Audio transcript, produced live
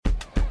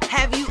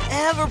Have you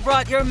ever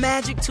brought your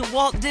magic to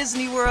Walt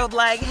Disney World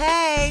like,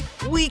 hey,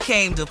 we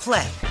came to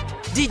play?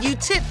 Did you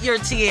tip your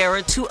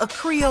tiara to a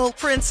Creole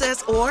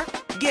princess or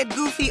get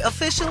goofy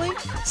officially?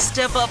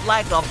 Step up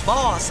like a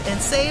boss and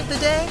save the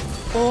day?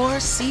 Or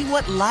see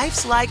what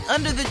life's like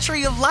under the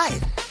tree of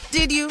life?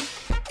 Did you?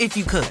 If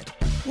you could.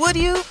 Would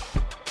you?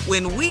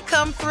 When we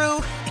come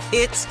through,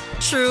 it's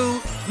true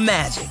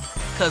magic.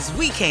 'Cause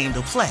we came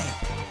to play.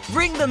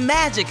 Bring the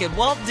magic at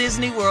Walt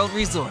Disney World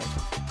Resort.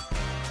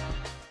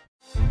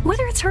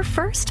 Whether it's her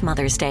first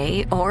Mother's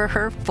Day or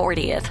her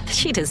 40th,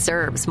 she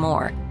deserves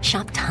more.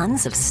 Shop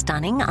tons of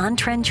stunning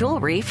on-trend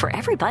jewelry for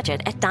every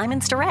budget at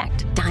Diamonds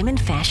Direct. Diamond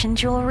fashion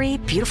jewelry,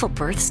 beautiful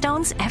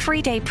birthstones,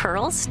 everyday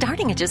pearls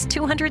starting at just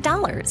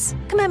 $200.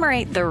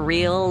 Commemorate the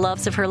real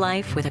loves of her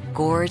life with a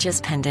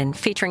gorgeous pendant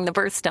featuring the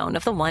birthstone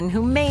of the one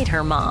who made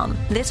her mom.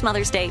 This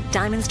Mother's Day,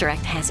 Diamonds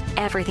Direct has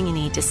everything you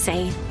need to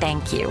say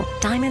thank you.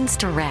 Diamonds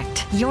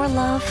Direct. Your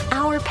love,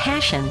 our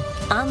passion.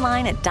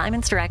 Online at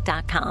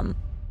diamondsdirect.com.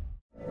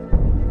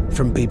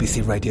 From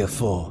BBC Radio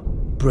 4,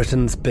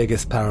 Britain's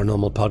biggest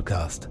paranormal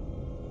podcast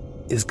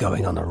is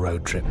going on a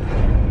road trip.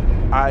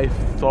 I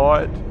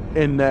thought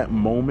in that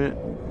moment,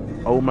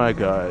 oh my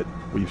God,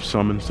 we've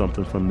summoned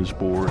something from this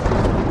board.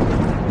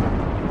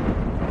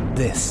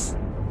 This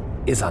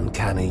is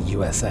Uncanny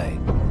USA.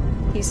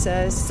 He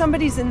says,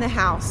 somebody's in the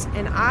house,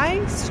 and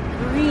I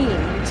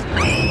screamed.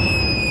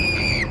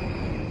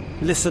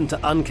 Listen to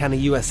Uncanny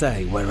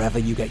USA wherever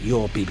you get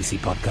your BBC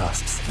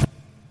podcasts,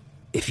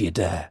 if you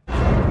dare.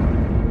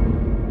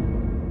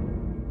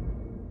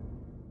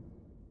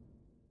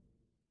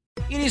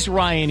 It is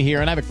Ryan here,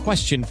 and I have a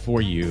question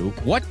for you.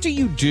 What do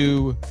you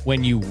do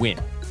when you win?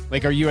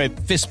 Like, are you a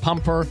fist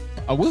pumper,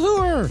 a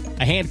woo-hooer,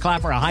 a hand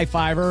clapper, a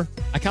high-fiver?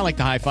 I kind of like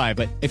the high-five,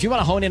 but if you want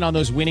to hone in on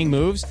those winning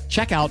moves,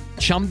 check out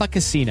Chumba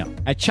Casino.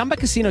 At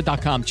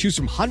ChumbaCasino.com, choose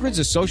from hundreds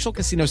of social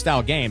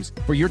casino-style games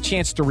for your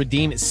chance to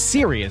redeem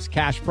serious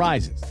cash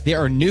prizes. There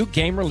are new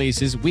game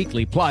releases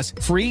weekly, plus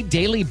free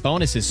daily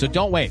bonuses, so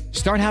don't wait.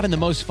 Start having the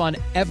most fun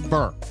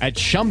ever at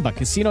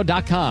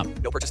ChumbaCasino.com.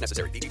 No purchase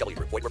necessary. VGW.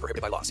 Void where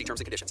prohibited by law. See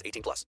terms and conditions.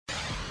 18+.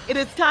 It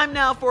is time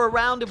now for a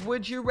round of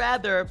Would You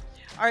Rather.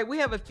 All right, we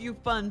have a few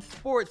fun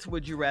sports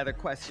Would You Rather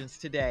questions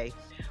today.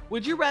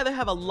 Would you rather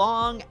have a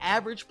long,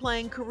 average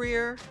playing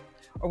career,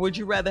 or would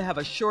you rather have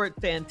a short,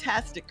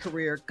 fantastic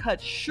career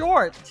cut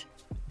short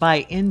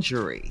by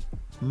injury?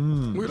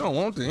 We don't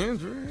want the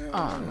injury.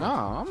 Oh, no,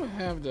 I'm going to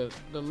have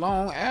the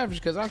long average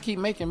because I keep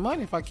making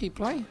money if I keep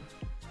playing.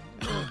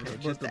 Okay,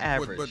 just the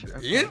average.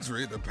 But the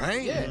injury, the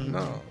pain, Yeah.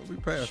 no, we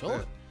passed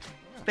that.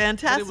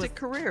 Fantastic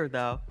career,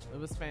 though. It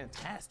was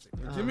fantastic.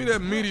 Give me that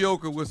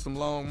mediocre with some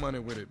long money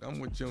with it. I'm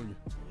with Junior.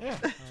 Yeah.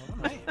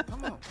 Man,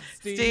 come on.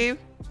 Steve?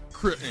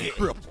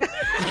 Cripple.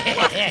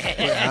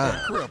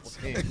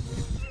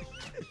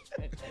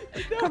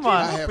 Come on,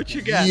 I have what to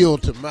you got?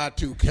 yield to my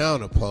two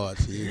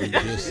counterparts here who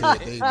just said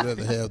they'd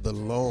rather have the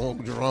long,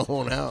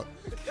 drawn-out,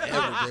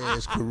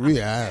 average-ass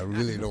career. I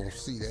really don't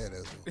see that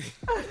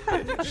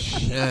as a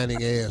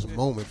shining-ass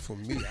moment for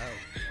me.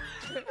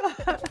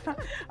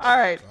 All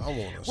right. I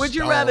want a Would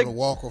you star rather on the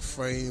Walk of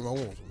Fame. I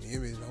want some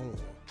image.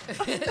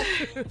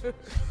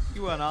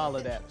 You want all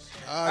of that.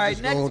 I All right,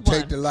 just next gonna one.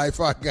 take the life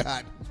I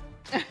got.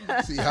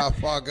 See how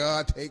far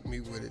God take me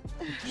with it.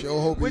 Sure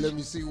hope he let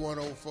me see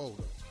 104.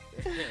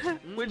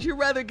 Would you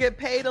rather get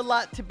paid a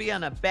lot to be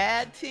on a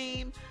bad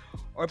team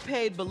or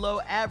paid below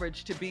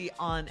average to be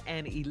on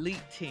an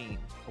elite team,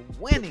 a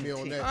winning Put me on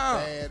team?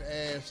 that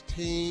bad-ass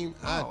team.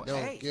 I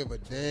don't give a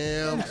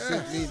damn.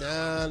 Sit me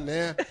down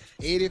there.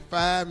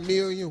 85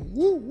 million.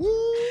 Woo,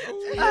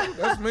 woo.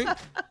 That's me.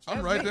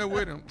 I'm right there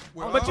with him.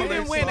 With But you all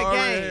didn't they win the sorry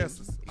game.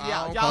 asses. I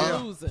Y'all don't care.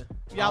 losing.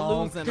 I Y'all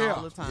don't losing care.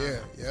 all the time.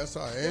 Yeah,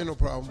 sorry. Ain't no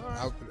problem.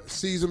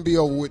 Season be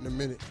over with in a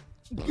minute.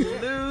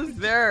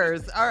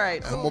 Losers. All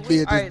right. I'm going to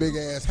be at All this right.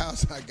 big-ass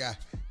house I got.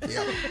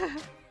 Yeah.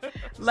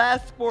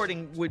 Last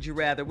sporting Would You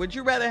Rather. Would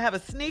you rather have a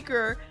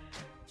sneaker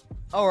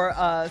or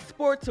a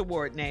sports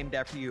award named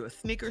after you? A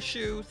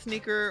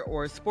sneaker,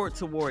 or a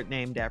sports award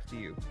named after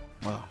you?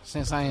 Well,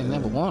 since I ain't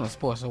never won a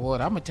sports award,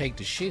 I'm going to take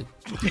the shoe.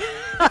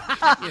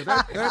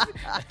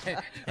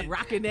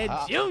 Rocking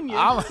that junior.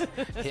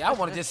 I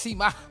want to just see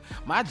my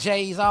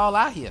J's all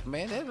out here,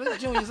 man. Them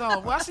juniors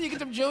on. Well, I see you get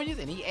them juniors,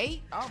 and he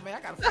 8. Oh, man,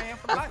 I got a fan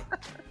for life.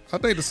 I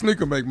think the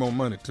sneaker make more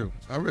money, too.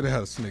 I really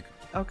had a sneaker.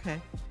 Okay.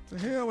 The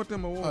hell with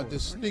them awards? The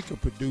sneaker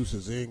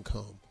produces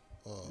income.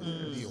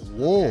 The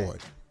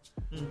award,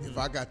 if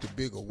I got the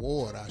big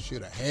award, I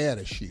should have had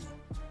a shoe.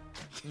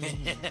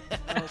 Okay.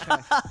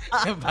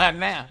 By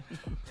now.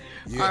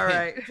 Yeah. All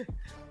right.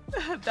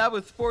 That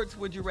was sports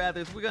Would You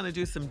Rathers. We're going to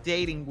do some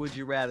dating Would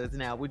You Rathers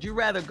now. Would you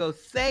rather go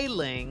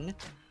sailing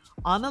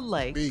on a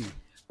lake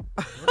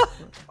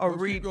or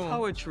read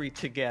poetry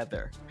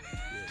together?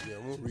 Yeah,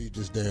 we'll read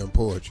this damn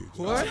poetry.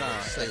 What?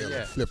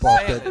 Sailing. Flip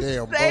off that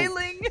damn boat.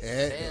 Sailing?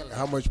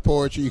 How much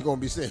poetry you going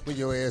to be saying when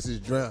your ass is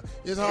drowned?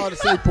 It's hard to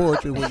say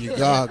poetry when you're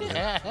goggling.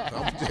 I'm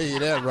going to tell you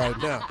that right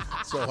now.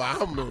 So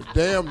I'm the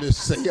damnedest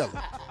sailor.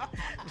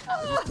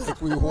 You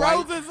think we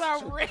white? Roses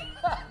are red.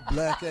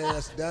 Black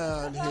ass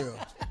down here.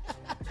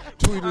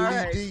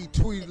 Tweedledee,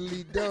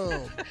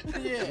 tweedledee-dum.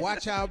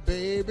 Watch out,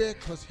 baby,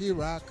 because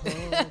here I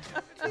come.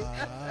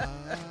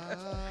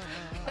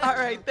 All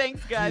right,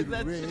 thanks, guys.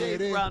 That's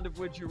today's round of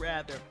Would You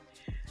Rather.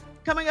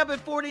 Coming up at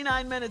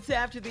 49 minutes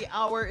after the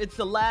hour, it's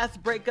the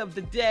last break of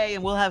the day,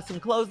 and we'll have some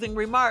closing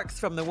remarks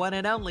from the one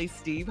and only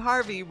Steve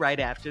Harvey right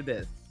after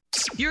this.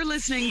 You're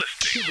listening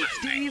to the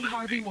Steve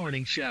Harvey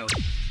Morning Show.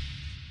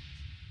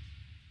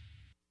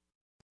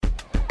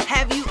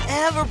 Have you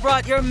ever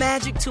brought your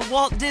magic to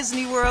Walt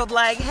Disney World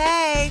like,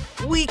 hey,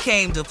 we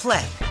came to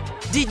play?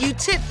 Did you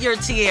tip your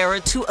tiara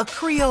to a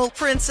Creole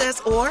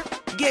princess or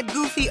get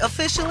goofy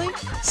officially?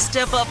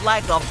 Step up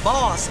like a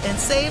boss and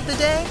save the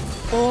day?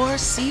 Or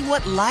see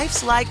what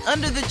life's like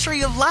under the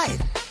tree of life?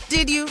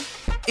 Did you?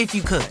 If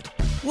you could.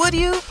 Would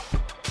you?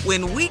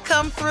 When we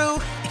come through,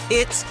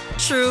 it's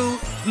true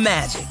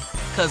magic.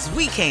 'Cause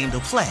we came to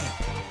play.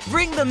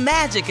 Bring the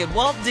magic at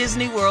Walt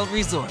Disney World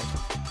Resort.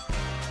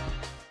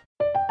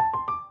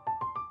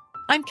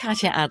 I'm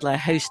Katya Adler,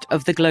 host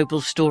of The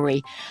Global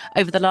Story.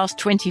 Over the last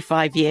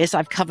 25 years,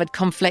 I've covered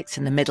conflicts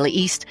in the Middle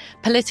East,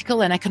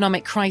 political and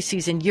economic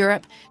crises in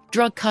Europe,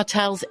 drug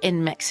cartels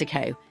in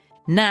Mexico.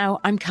 Now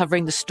I'm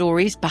covering the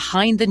stories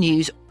behind the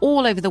news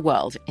all over the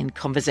world in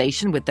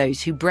conversation with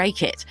those who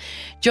break it.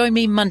 Join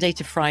me Monday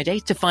to Friday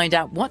to find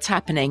out what's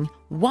happening,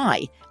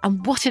 why,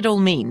 and what it all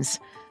means.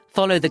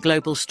 Follow The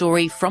Global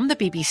Story from the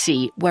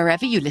BBC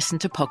wherever you listen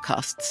to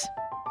podcasts.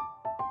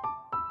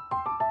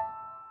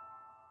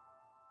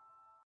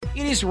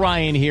 It is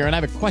Ryan here, and I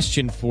have a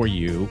question for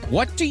you.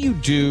 What do you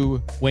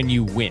do when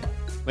you win?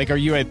 Like, are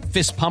you a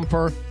fist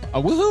pumper,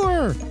 a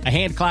woohooer, a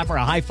hand clapper,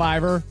 a high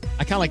fiver?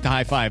 I kind of like the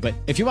high five, but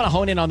if you want to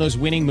hone in on those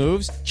winning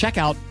moves, check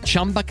out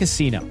Chumba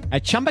Casino.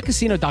 At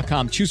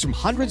ChumbaCasino.com, choose from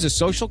hundreds of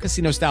social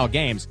casino-style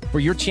games for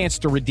your chance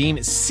to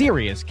redeem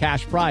serious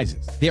cash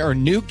prizes. There are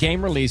new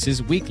game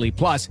releases weekly,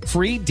 plus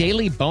free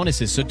daily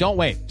bonuses. So don't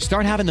wait.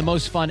 Start having the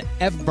most fun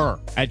ever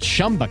at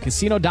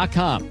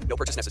ChumbaCasino.com. No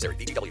purchase necessary.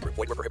 VGW. Void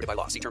where prohibited by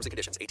law. See terms and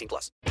conditions.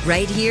 18+.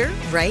 Right here,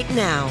 right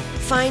now.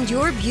 Find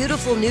your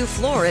beautiful new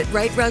floor at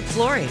Right Rug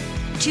Flooring.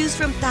 Choose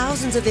from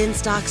thousands of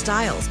in-stock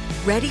styles,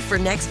 ready for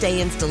next day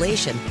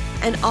installation,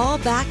 and all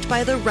backed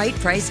by the right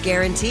price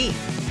guarantee.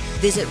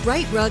 Visit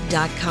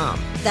rightrug.com.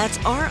 That's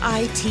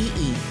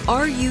RITERUG.com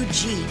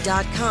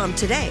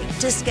today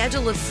to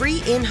schedule a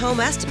free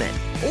in-home estimate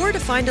or to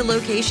find a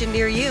location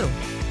near you.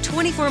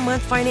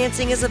 24-month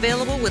financing is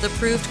available with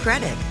approved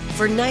credit.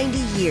 For 90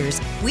 years,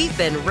 we've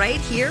been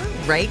right here,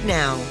 right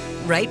now.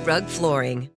 Right Rug Flooring.